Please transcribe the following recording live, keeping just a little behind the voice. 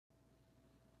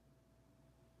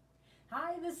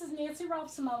Hi, this is Nancy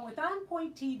Ralphsimo with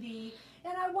OnPoint-TV,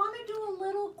 and I want to do a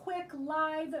little quick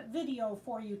live video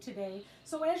for you today.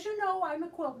 So as you know, I'm a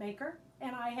quilt maker,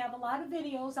 and I have a lot of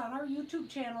videos on our YouTube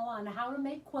channel on how to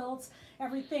make quilts,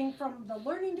 everything from the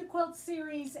Learning to Quilt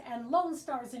series and Lone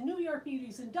Stars and New York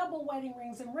Beauties and double wedding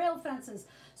rings and rail fences.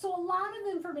 So a lot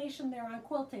of information there on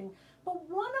quilting. But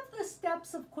one of the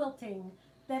steps of quilting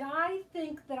that I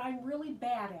think that I'm really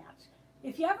bad at,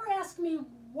 if you ever ask me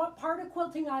what part of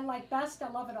quilting I like best, I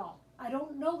love it all. I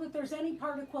don't know that there's any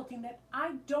part of quilting that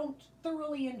I don't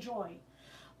thoroughly enjoy.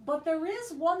 But there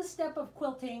is one step of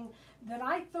quilting that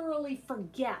I thoroughly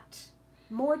forget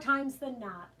more times than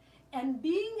not. And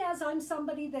being as I'm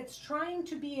somebody that's trying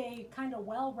to be a kind of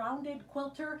well-rounded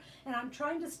quilter, and I'm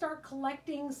trying to start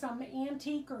collecting some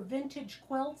antique or vintage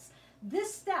quilts,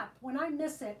 this step, when I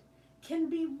miss it, can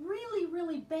be really,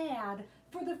 really bad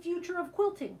for the future of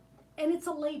quilting. And it's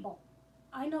a label.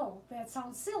 I know that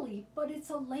sounds silly, but it's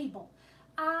a label.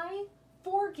 I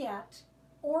forget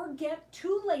or get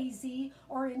too lazy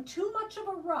or in too much of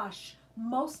a rush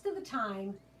most of the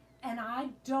time, and I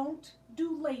don't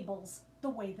do labels the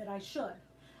way that I should.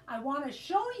 I want to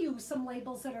show you some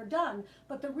labels that are done,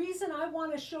 but the reason I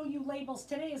want to show you labels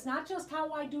today is not just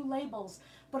how I do labels,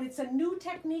 but it's a new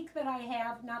technique that I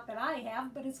have, not that I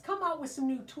have, but it's come out with some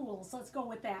new tools. Let's go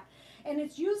with that. And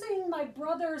it's using my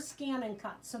brother's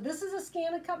ScanNCut. So this is a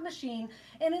ScanNCut machine,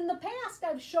 and in the past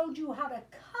I've showed you how to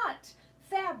cut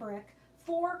fabric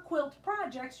for quilt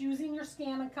projects using your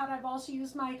ScanNCut. I've also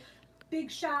used my Big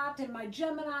Shot and my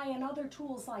Gemini and other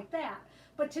tools like that.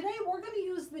 But today we're going to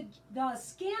use the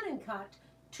ScanNCut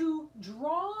to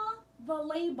draw the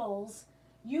labels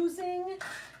using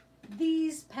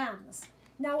these pens.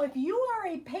 Now, if you are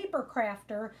a paper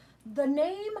crafter, the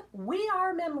name We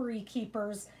Are Memory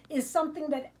Keepers is something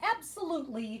that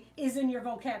absolutely is in your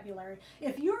vocabulary.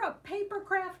 If you're a paper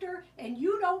crafter and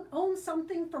you don't own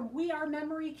something from We Are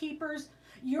Memory Keepers,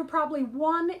 you're probably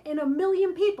one in a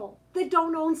million people that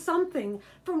don't own something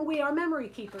from We Are Memory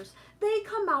Keepers. They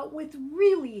come out with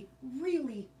really,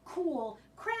 really cool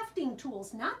crafting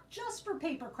tools, not just for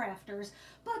paper crafters,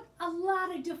 but a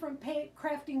lot of different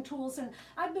crafting tools, and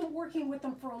I've been working with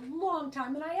them for a long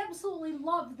time, and I absolutely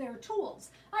love their tools.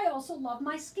 I also love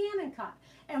my ScanNCut,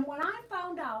 and when I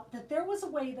found out that there was a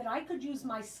way that I could use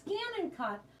my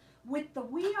ScanNCut with the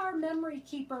We Are Memory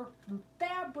Keeper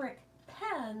fabric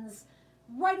pens,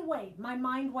 right away my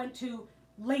mind went to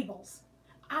labels.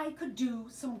 I could do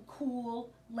some cool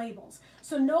labels.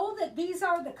 So know that these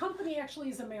are, the company actually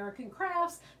is American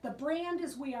Crafts, the brand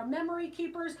is We Are Memory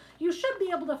Keepers. You should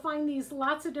be able to find these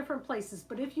lots of different places,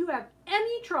 but if you have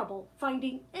any trouble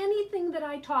finding anything that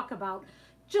I talk about,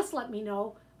 just let me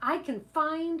know. I can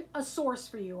find a source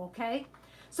for you, okay?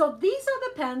 So these are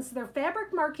the pens, they're fabric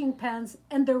marking pens,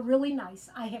 and they're really nice.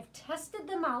 I have tested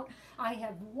them out, I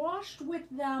have washed with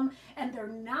them, and they're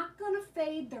not gonna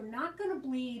fade, they're not gonna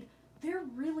bleed. They're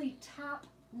really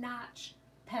top-notch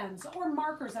pens, or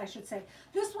markers, I should say.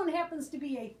 This one happens to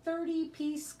be a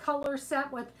 30-piece color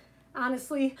set with,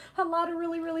 honestly, a lot of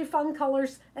really, really fun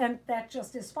colors, and that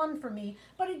just is fun for me.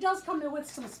 But it does come in with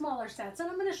some smaller sets, and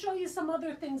I'm going to show you some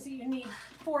other things that you need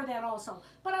for that also.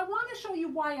 But I want to show you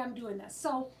why I'm doing this.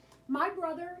 So my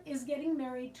brother is getting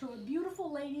married to a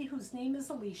beautiful lady whose name is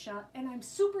Alicia, and I'm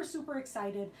super, super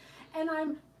excited, and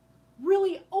I'm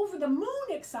really over the moon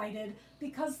excited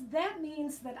because that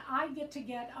means that I get to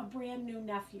get a brand new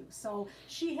nephew. So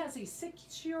she has a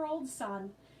 6-year-old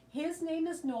son. His name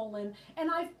is Nolan,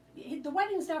 and the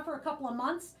wedding's now for a couple of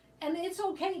months, and it's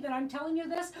okay that I'm telling you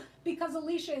this because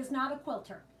Alicia is not a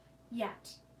quilter yet.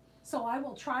 So I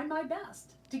will try my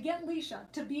best to get Alicia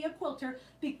to be a quilter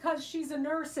because she's a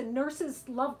nurse, and nurses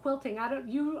love quilting.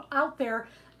 You out there,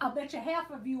 I'll bet you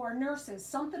half of you are nurses.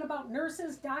 Something about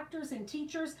nurses, doctors, and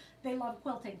teachers, they love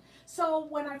quilting. So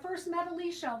when I first met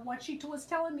Alicia, what she was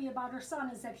telling me about her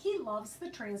son is that he loves the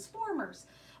Transformers.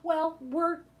 Well,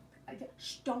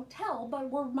 don't tell,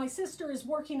 but my sister is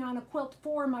working on a quilt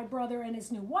for my brother and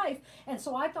his new wife, and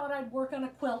so I thought I'd work on a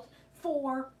quilt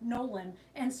for Nolan.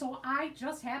 And so I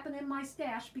just happened in my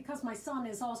stash, because my son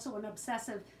is also an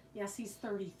obsessive, yes, he's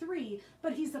 33,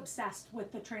 but he's obsessed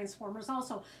with the Transformers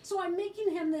also. So I'm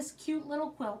making him this cute little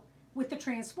quilt with the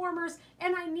Transformers,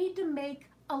 and I need to make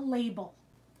a label.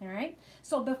 All right,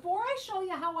 so before I show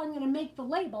you how I'm going to make the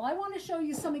label, I want to show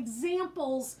you some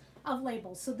examples of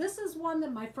labels. So this is one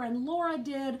that my friend Laura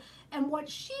did, and what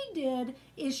she did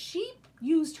is she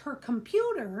used her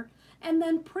computer and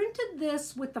then printed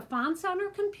this with the fonts on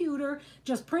her computer,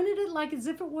 just printed it like as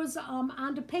if it was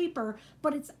onto paper,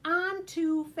 but it's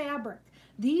onto fabric.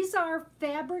 These are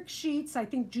fabric sheets. I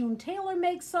think June Taylor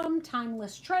makes some,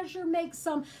 Timeless Treasure makes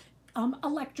some.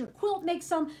 Electric Quilt makes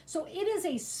some. So it is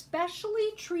a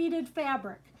specially treated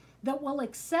fabric that will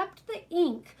accept the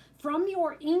ink from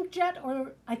your inkjet,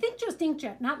 or I think just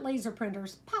inkjet, not laser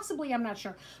printers, possibly, I'm not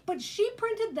sure. But she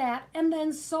printed that and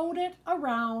then sewed it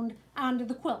around onto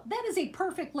the quilt. That is a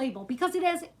perfect label because it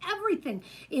has everything.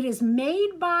 It is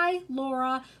made by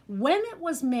Laura. When it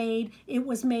was made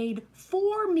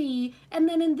for me. And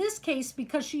then in this case,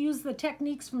 because she used the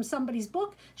techniques from somebody's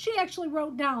book, she actually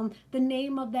wrote down the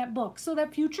name of that book so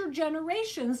that future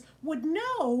generations would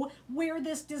know where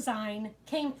this design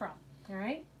came from, all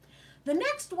right? The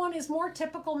next one is more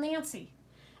typical Nancy.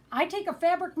 I take a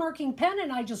fabric marking pen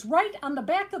and I just write on the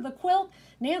back of the quilt,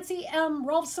 Nancy M.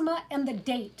 Rolfsema, and the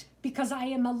date, because I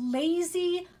am a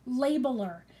lazy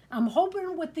labeler. I'm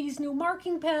hoping with these new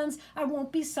marking pens, I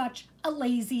won't be such a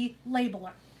lazy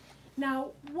labeler.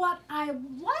 Now, what I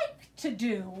like to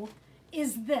do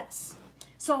is this.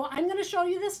 So I'm going to show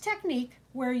you this technique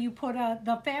where you put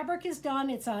the fabric is done.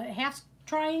 It's a half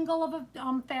triangle of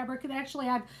a fabric, and actually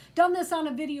I've done this on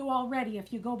a video already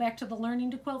if you go back to the Learning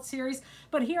to Quilt series.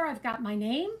 But here I've got my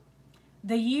name,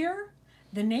 the year,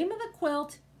 the name of the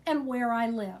quilt, and where I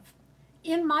live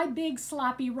in my big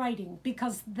sloppy writing,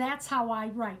 because that's how I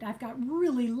write. I've got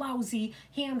really lousy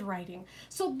handwriting.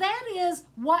 So that is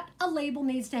what a label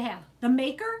needs to have: the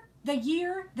maker, the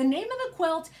year, the name of the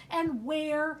quilt, and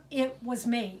where it was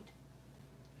made.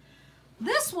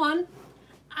 This one,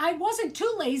 I wasn't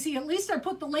too lazy. At least I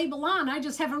put the label on. I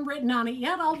just haven't written on it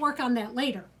yet. I'll work on that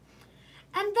later.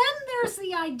 And then there's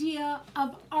the idea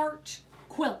of art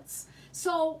quilts.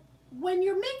 So when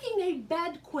you're making a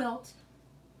bed quilt,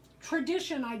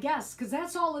 tradition, I guess, because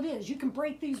that's all it is, you can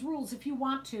break these rules if you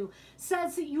want to,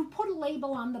 says that you put a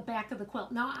label on the back of the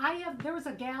quilt. Now there was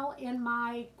a gal in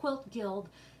my quilt guild.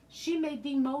 She made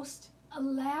the most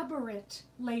elaborate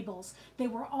labels. They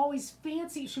were always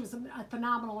fancy. She was a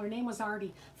phenomenal, her name was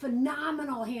Artie,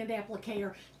 phenomenal hand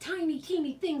applicator, tiny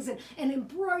teeny things and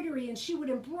embroidery, and she would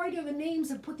embroider the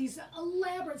names and put these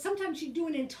elaborate, sometimes she'd do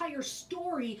an entire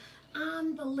story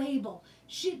on the label.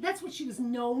 That's what she was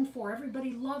known for.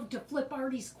 Everybody loved to flip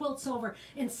Artie's quilts over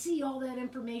and see all that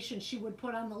information she would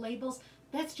put on the labels.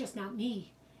 That's just not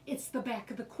me. It's the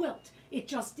back of the quilt. It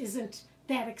just isn't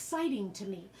that exciting to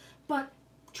me. But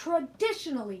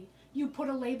traditionally, you put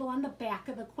a label on the back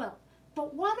of the quilt.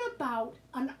 But what about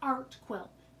an art quilt?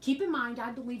 Keep in mind,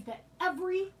 I believe that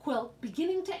every quilt,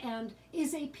 beginning to end,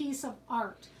 is a piece of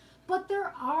art. But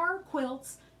there are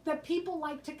quilts that people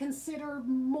like to consider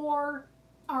more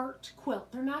art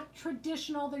quilt. They're not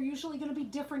traditional. They're usually going to be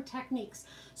different techniques.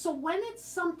 So when it's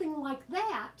something like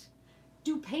that,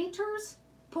 do painters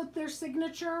put their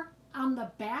signature on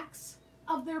the backs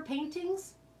of their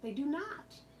paintings? They do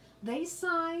not. They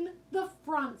sign the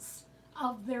fronts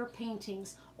of their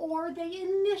paintings, or they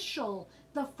initial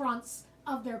the fronts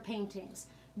of their paintings.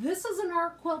 This is an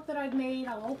art quilt that I've made.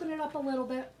 I'll open it up a little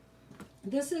bit.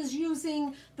 This is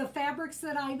using the fabrics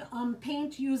that I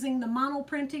paint using the mono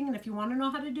printing, and if you want to know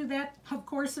how to do that, of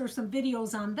course, there's some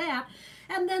videos on that.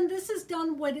 And then this is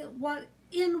done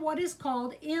in what is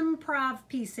called improv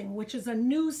piecing, which is a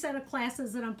new set of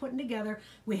classes that I'm putting together.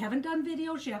 We haven't done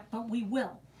videos yet, but we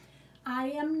will. I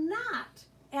am not,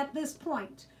 at this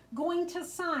point, going to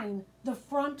sign the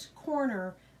front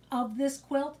corner of this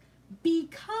quilt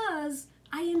because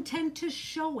I intend to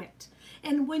show it.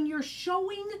 And when you're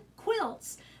showing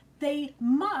quilts, they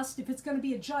must, if it's going to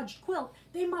be a judged quilt,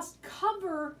 they must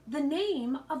cover the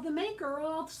name of the maker, or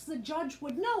else the judge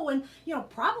would know. And, you know,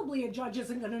 probably a judge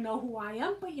isn't going to know who I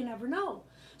am, but you never know.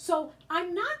 So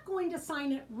I'm not going to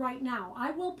sign it right now.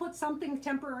 I will put something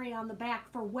temporary on the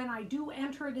back for when I do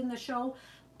enter it in the show.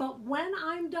 But when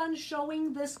I'm done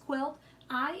showing this quilt,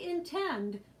 I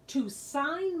intend to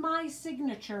sign my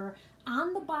signature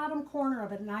on the bottom corner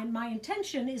of it. And my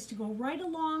intention is to go right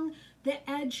along the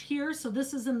edge here. So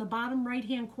this is in the bottom right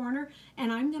hand corner.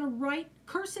 And I'm going to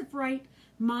cursive write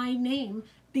my name,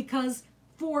 because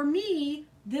for me,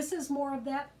 this is more of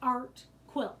that art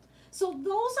quilt. So those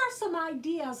are some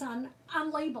ideas on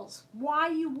labels. Why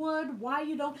you would, why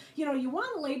you don't. You know, you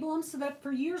want to label them so that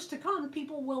for years to come,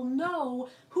 people will know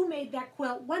who made that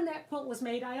quilt, when that quilt was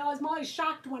made. I'm always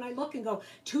shocked when I look and go,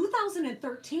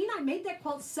 2013? I made that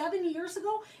quilt 7 years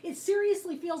ago? It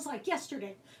seriously feels like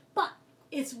yesterday. But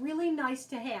it's really nice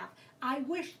to have. I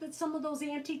wish that some of those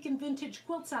antique and vintage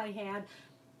quilts I had,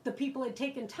 the people had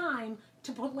taken time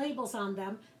to put labels on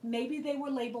them. Maybe they were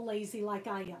label lazy like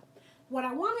I am. What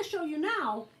I want to show you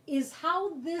now is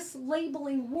how this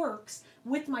labeling works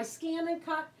with my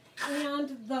ScanNCut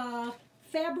and the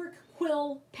fabric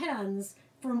quill pens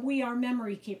from We Are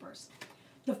Memory Keepers.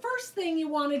 The first thing you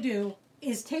want to do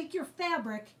is take your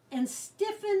fabric and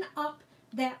stiffen up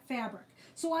that fabric.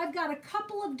 So I've got a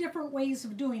couple of different ways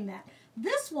of doing that.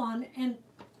 This one, and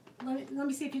let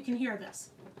me see if you can hear this.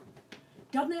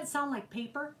 Doesn't that sound like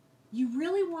paper? You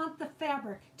really want the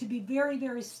fabric to be very,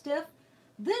 very stiff.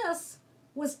 This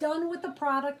was done with a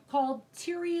product called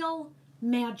Material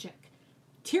Magic.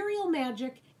 Material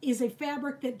Magic is a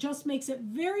fabric that just makes it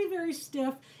very, very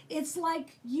stiff. It's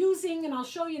like using, and I'll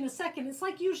show you in a second, it's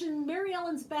like using Mary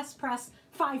Ellen's Best Press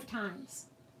 5 times.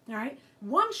 All right?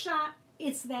 One shot,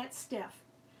 it's that stiff.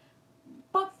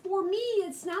 But for me,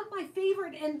 it's not my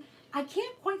favorite, and I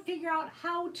can't quite figure out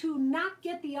how to not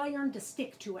get the iron to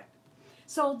stick to it.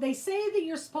 So they say that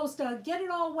you're supposed to get it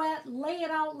all wet, lay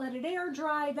it out, let it air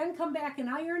dry, then come back and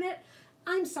iron it.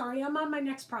 I'm sorry, I'm on my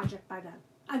next project by then.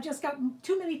 I've just got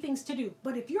too many things to do.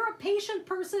 But if you're a patient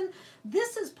person,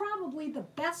 this is probably the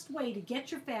best way to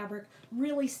get your fabric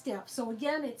really stiff. So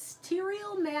again, it's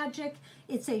Material Magic.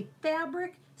 It's a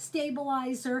fabric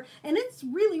stabilizer, and it's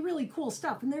really, really cool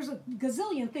stuff. And there's a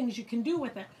gazillion things you can do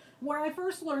with it. Where I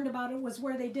first learned about it was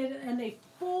where they did it and they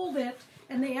fold it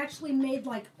and they actually made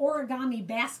like origami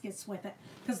baskets with it.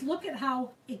 Because look at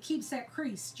how it keeps that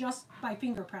crease just by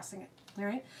finger pressing it. All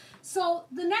right. So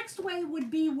the next way would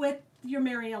be with your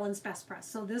Mary Ellen's Best Press.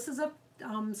 So this is a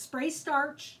spray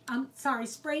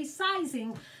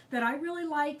sizing that I really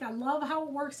like. I love how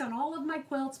it works on all of my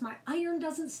quilts. My iron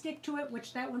doesn't stick to it,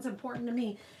 which that one's important to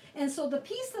me. And so the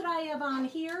piece that I have on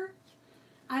here,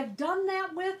 I've done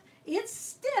that with. It's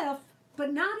stiff,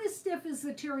 but not as stiff as the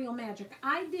Material Magic.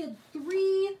 I did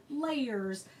 3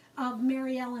 layers of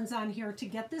Mary Ellen's on here to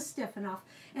get this stiff enough.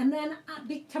 And then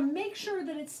to make sure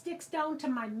that it sticks down to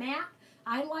my mat,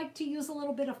 I like to use a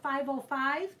little bit of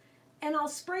 505, and I'll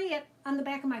spray it on the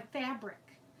back of my fabric.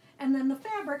 And then the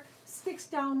fabric sticks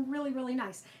down really, really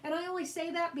nice. And I only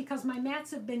say that because my mats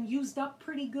have been used up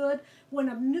pretty good. When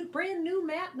a brand new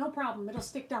mat, no problem. It'll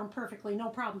stick down perfectly, no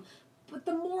problem. But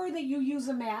the more that you use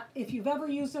a mat, if you've ever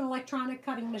used an electronic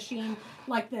cutting machine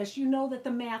like this, you know that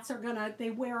the mats are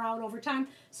they wear out over time.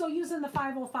 So using the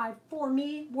 505 for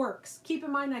me works. Keep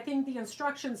in mind, I think the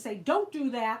instructions say don't do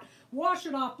that, wash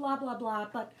it off, blah, blah, blah,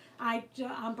 but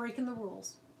I'm breaking the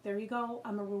rules. There you go,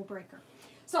 I'm a rule breaker.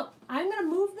 So I'm gonna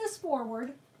move this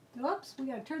forward. Oops, we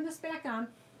gotta turn this back on.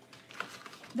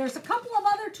 There's a couple of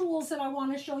other tools that I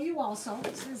wanna show you also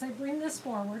as I bring this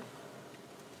forward.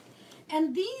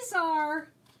 And they're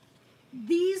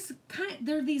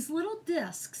these little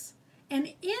discs, and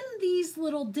in these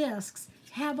little discs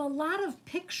have a lot of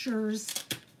pictures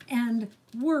and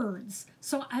words.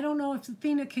 So I don't know if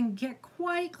Athena can get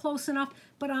quite close enough,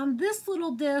 but on this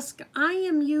little disc, I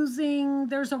am using,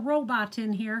 there's a robot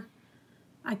in here.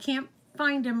 I can't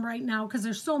find him right now because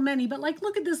there's so many, but like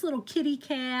look at this little kitty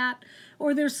cat,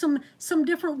 or there's some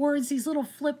different words. These little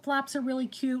flip-flops are really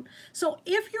cute. So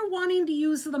if you're wanting to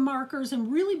use the markers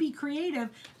and really be creative,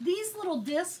 these little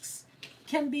discs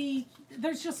can be,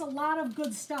 there's just a lot of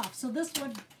good stuff. So this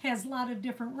one has a lot of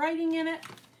different writing in it,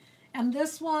 and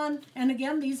this one, and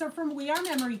again, these are from We Are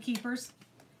Memory Keepers.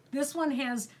 This one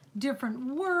has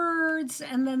different words,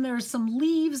 and then there's some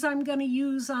leaves I'm going to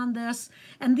use on this,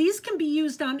 and these can be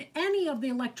used on any of the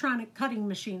electronic cutting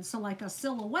machines, so like a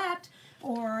Silhouette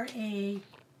or a,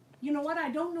 you know what, I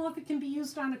don't know if it can be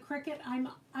used on a Cricut.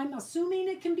 I'm assuming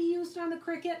it can be used on a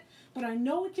Cricut, but I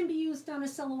know it can be used on a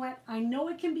Silhouette. I know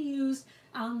it can be used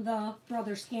on the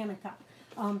Brother ScanNCut.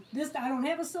 I don't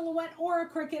have a Silhouette or a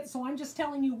Cricut, so I'm just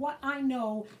telling you what I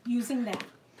know using that.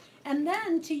 And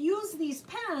then to use these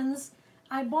pens,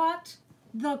 I bought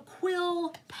the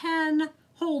Quill pen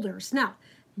holders. Now,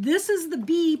 this is the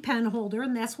B pen holder,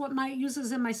 and that's what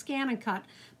uses in my ScanNCut.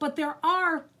 But there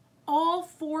are all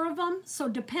 4 of them, so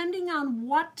depending on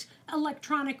what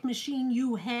electronic machine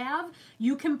you have,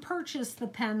 you can purchase the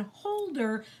pen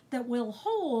holder that will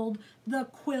hold the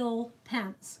Quill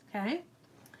pens, okay?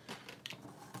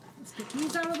 Let's get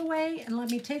these out of the way, and let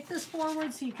me take this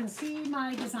forward so you can see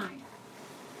my design.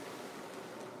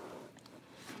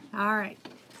 All right.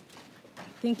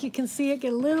 I think you can see it.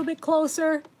 Get a little bit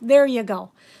closer. There you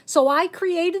go. So I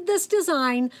created this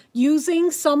design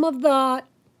using some of the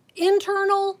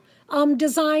internal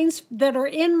designs that are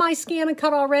in my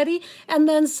ScanNCut already, and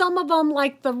then some of them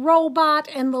like the robot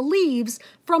and the leaves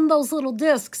from those little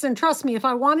discs. And trust me, if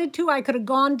I wanted to, I could have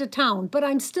gone to town, but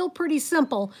I'm still pretty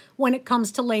simple when it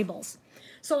comes to labels.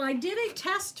 So I did a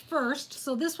test first.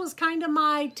 So this was kind of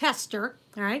my tester,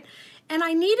 all right? And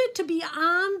I need it to be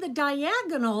on the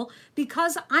diagonal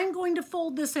because I'm going to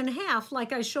fold this in half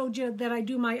like I showed you that I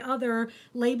do my other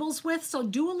labels with. So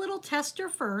do a little tester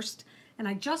first. And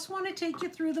I just want to take you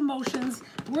through the motions.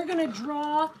 We're going to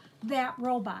draw that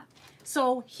robot.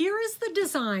 So here is the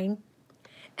design.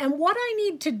 And what I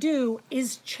need to do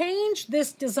is change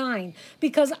this design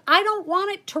because I don't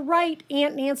want it to write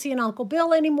Aunt Nancy and Uncle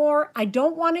Bill anymore. I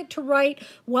don't want it to write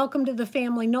Welcome to the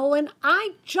Family Nolan.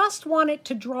 I just want it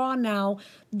to draw now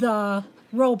the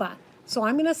robot. So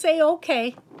I'm going to say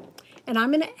okay, and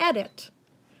I'm going to edit.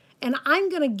 And I'm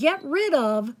going to get rid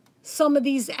of some of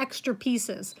these extra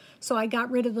pieces. So I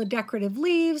got rid of the decorative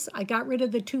leaves. I got rid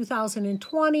of the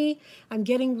 2020. I'm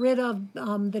getting rid of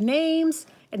the names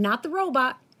and not the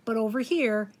robot, but over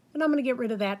here, and I'm going to get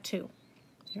rid of that too.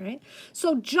 All right.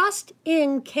 So just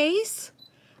in case,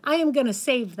 I am going to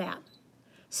save that.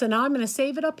 So now I'm going to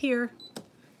save it up here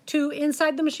to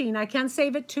inside the machine. I can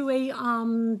save it to a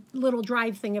little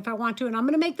drive thing if I want to, and I'm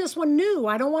going to make this one new.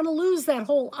 I don't want to lose that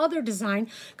whole other design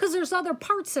because there's other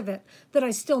parts of it that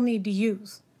I still need to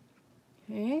use.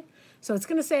 Okay, so it's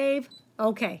going to save.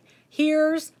 Okay,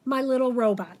 here's my little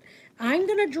robot. I'm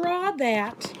going to draw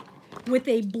that with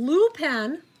a blue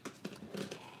pen,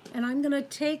 and I'm going to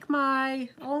take my,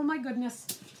 oh my goodness,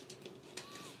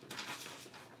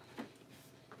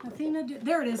 Athena,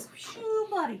 there it is. Shoo,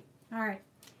 buddy. All right.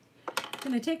 I'm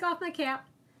going to take off my cap.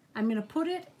 I'm going to put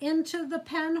it into the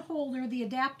pen holder, the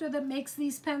adapter that makes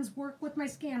these pens work with my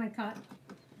ScanNCut.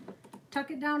 Tuck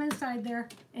it down inside there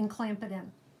and clamp it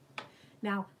in.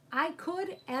 Now, I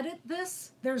could edit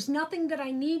this. There's nothing that I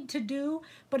need to do,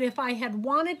 but if I had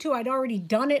wanted to, I'd already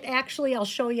done it. Actually, I'll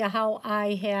show you how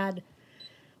I had,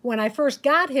 when I first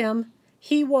got him,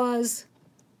 he was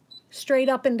straight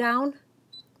up and down,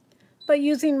 but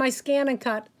using my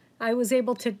ScanNCut, I was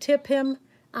able to tip him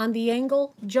on the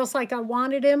angle just like I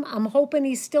wanted him. I'm hoping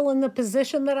he's still in the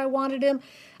position that I wanted him.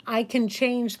 I can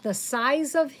change the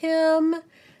size of him.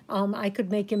 I could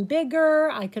make him bigger.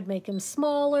 I could make him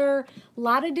smaller. A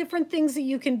lot of different things that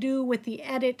you can do with the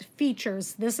edit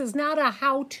features. This is not a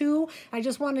how-to. I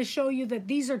just want to show you that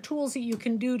these are tools that you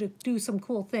can do to do some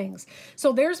cool things.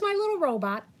 So there's my little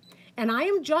robot, and I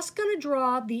am just going to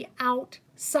draw the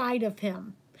outside of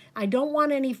him. I don't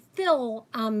want any fill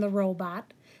on the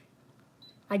robot.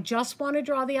 I just want to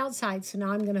draw the outside, so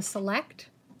now I'm going to select,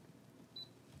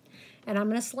 and I'm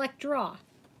going to select Draw.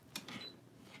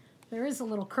 There is a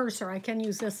little cursor. I can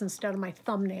use this instead of my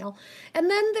thumbnail. And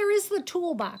then there is the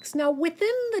toolbox. Now,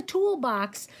 within the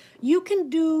toolbox, you can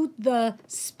do the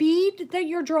speed that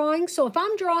you're drawing. So if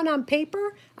I'm drawing on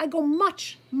paper, I go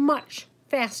much, much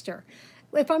faster.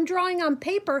 If I'm drawing on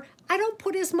paper, I don't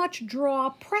put as much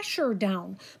draw pressure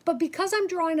down. But because I'm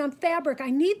drawing on fabric, I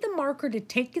need the marker to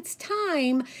take its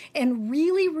time and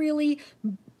really, really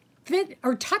fit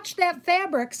or touch that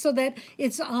fabric so that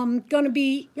it's going to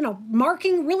be, you know,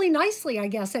 marking really nicely. I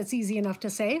guess that's easy enough to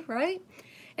say, right?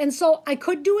 And so I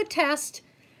could do a test.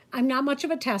 I'm not much of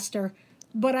a tester,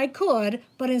 but I could.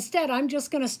 But instead, I'm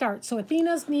just going to start. So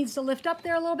Athena's needs to lift up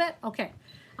there a little bit. Okay,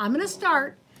 I'm going to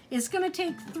start. It's going to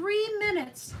take 3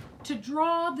 minutes to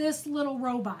draw this little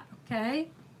robot, okay?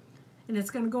 And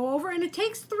it's going to go over, and it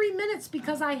takes 3 minutes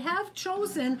because I have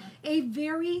chosen a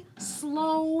very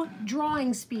slow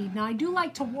drawing speed. Now, I do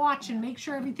like to watch and make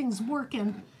sure everything's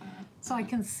working so I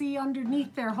can see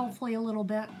underneath there, hopefully a little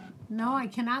bit. No, I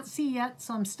cannot see yet,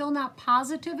 so I'm still not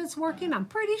positive it's working. I'm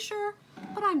pretty sure,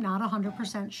 but I'm not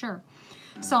 100% sure.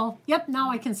 So, yep, now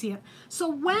I can see it.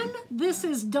 So when this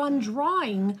is done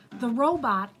drawing the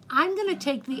robot, I'm going to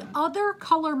take the other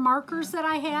color markers that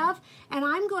I have, and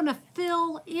I'm going to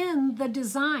fill in the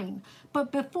design.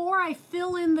 But before I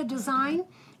fill in the design,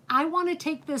 I want to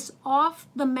take this off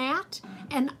the mat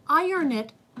and iron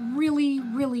it really,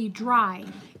 really dry.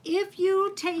 If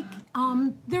you take,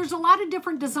 there's a lot of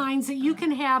different designs that you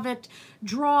can have it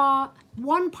draw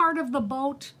one part of the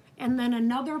boat and then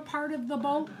another part of the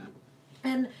boat.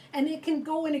 And it can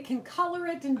go and it can color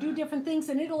it and do different things,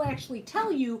 and it'll actually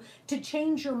tell you to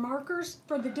change your markers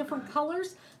for the different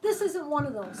colors. This isn't one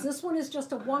of those. This one is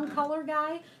just a one color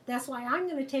guy. That's why I'm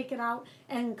going to take it out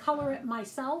and color it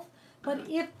myself. But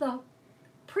if the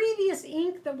previous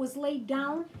ink that was laid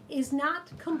down is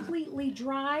not completely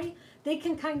dry, they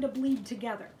can kind of bleed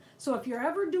together. So if you're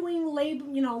ever doing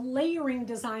layering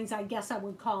designs, I guess I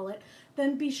would call it,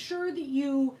 then be sure that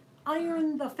you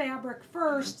iron the fabric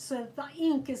first so that the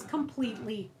ink is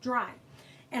completely dry.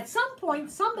 At some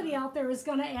point, somebody out there is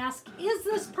going to ask, is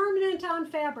this permanent on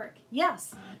fabric?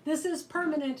 Yes, this is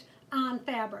permanent on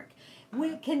fabric.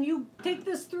 Can you take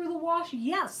this through the wash?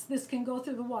 Yes, this can go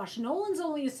through the wash. Nolan's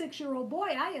only a 6-year-old boy.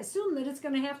 I assume that it's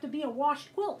going to have to be a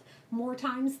washed quilt more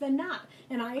times than not.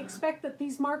 And I expect that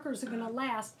these markers are going to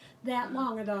last that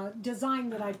long, or the design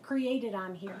that I've created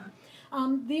on here.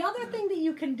 The other thing that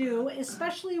you can do,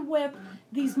 especially with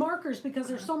these markers, because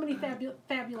there's so many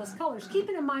fabulous colors,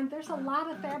 keeping in mind there's a lot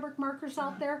of fabric markers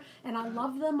out there, and I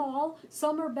love them all.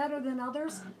 Some are better than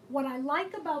others. What I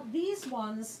like about these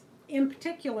ones in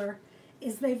particular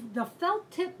is the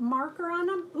felt tip marker on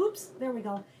them, oops, there we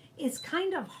go, is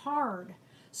kind of hard.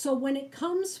 So when it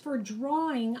comes for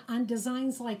drawing on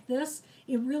designs like this,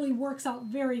 it really works out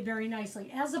very, very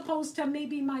nicely, as opposed to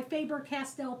maybe my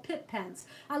Faber-Castell Pitt pens.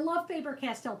 I love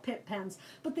Faber-Castell Pitt pens,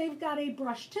 but they've got a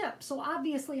brush tip, so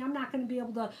obviously I'm not going to be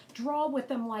able to draw with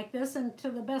them like this, and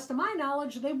to the best of my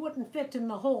knowledge, they wouldn't fit in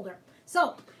the holder.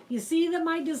 So you see that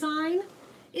my design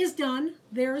is done.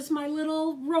 There's my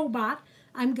little robot.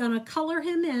 I'm going to color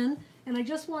him in, and I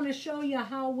just want to show you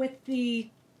how with the,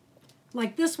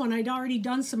 like this one, I'd already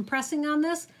done some pressing on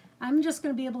this. I'm just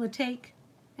going to be able to take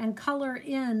and color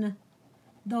in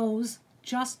those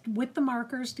just with the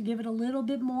markers to give it a little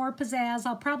bit more pizzazz.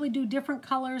 I'll probably do different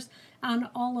colors on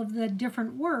all of the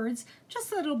different words, just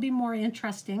so it'll be more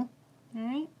interesting. All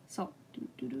right, so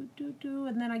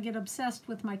and then I get obsessed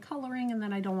with my coloring, and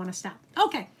then I don't want to stop.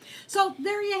 Okay, so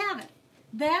there you have it.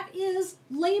 That is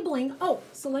labeling. Oh,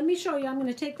 so let me show you. I'm going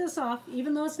to take this off,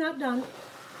 even though it's not done.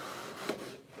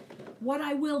 What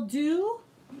I will do,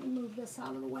 let me move this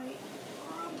out of the way.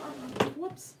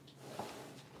 Whoops.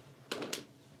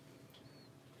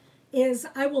 Is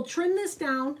I will trim this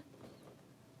down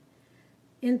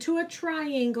into a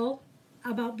triangle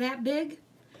about that big,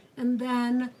 and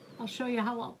then I'll show you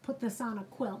how I'll put this on a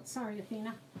quilt. Sorry,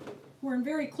 Athena. We're in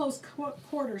very close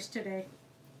quarters today.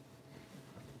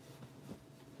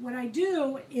 What I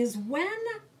do is when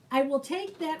I will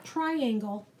take that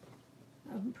triangle,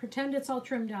 pretend it's all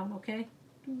trimmed down, okay?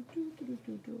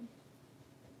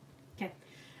 Okay.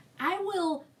 I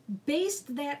will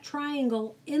baste that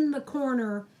triangle in the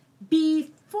corner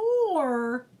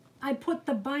before I put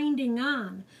the binding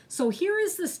on. So here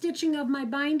is the stitching of my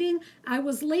binding. I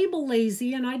was label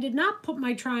lazy and I did not put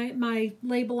my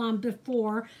label on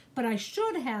before, but I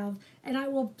should have, and I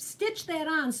will stitch that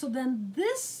on, so then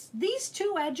these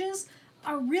two edges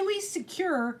are really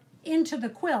secure into the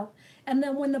quilt. And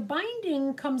then when the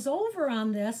binding comes over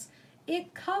on this,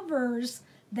 it covers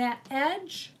that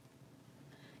edge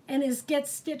and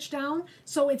gets stitched down.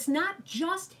 So it's not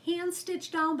just hand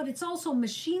stitched down, but it's also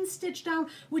machine stitched down,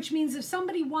 which means if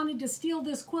somebody wanted to steal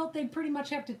this quilt, they'd pretty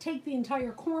much have to take the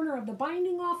entire corner of the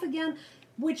binding off again,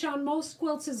 which on most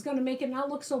quilts is going to make it not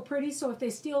look so pretty. So if they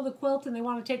steal the quilt and they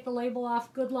want to take the label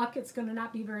off, good luck, it's going to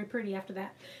not be very pretty after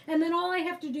that. And then all I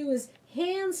have to do is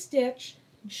hand stitch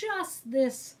just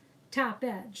this top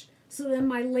edge. So then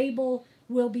my label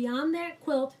will be on that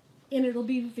quilt and it'll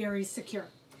be very secure.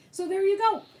 So there you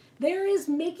go. There is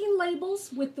making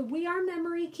labels with the We Are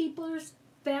Memory Keepers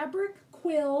fabric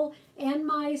quill and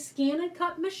my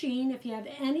ScanNCut machine. If you have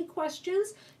any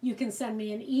questions, you can send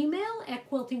me an email at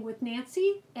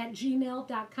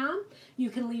quiltingwithnancy@gmail.com.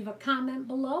 You can leave a comment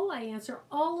below. I answer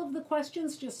all of the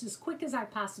questions just as quick as I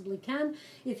possibly can.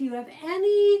 If you have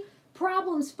any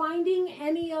problems finding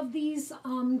any of these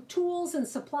tools and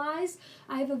supplies,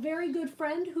 I have a very good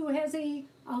friend who has a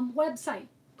website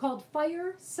called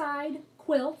Fireside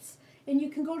Quilts, and you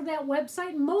can go to that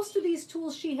website. Most of these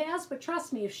tools she has, but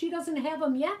trust me, if she doesn't have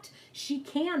them yet, she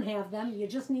can have them. You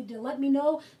just need to let me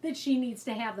know that she needs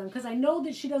to have them, because I know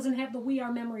that she doesn't have the We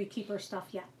Are Memory Keeper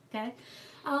stuff yet, okay?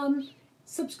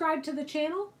 Subscribe to the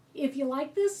channel. If you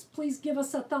like this, please give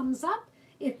us a thumbs up.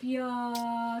 If you,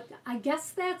 I guess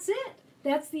that's it.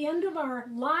 That's the end of our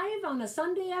live on a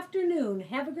Sunday afternoon.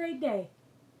 Have a great day.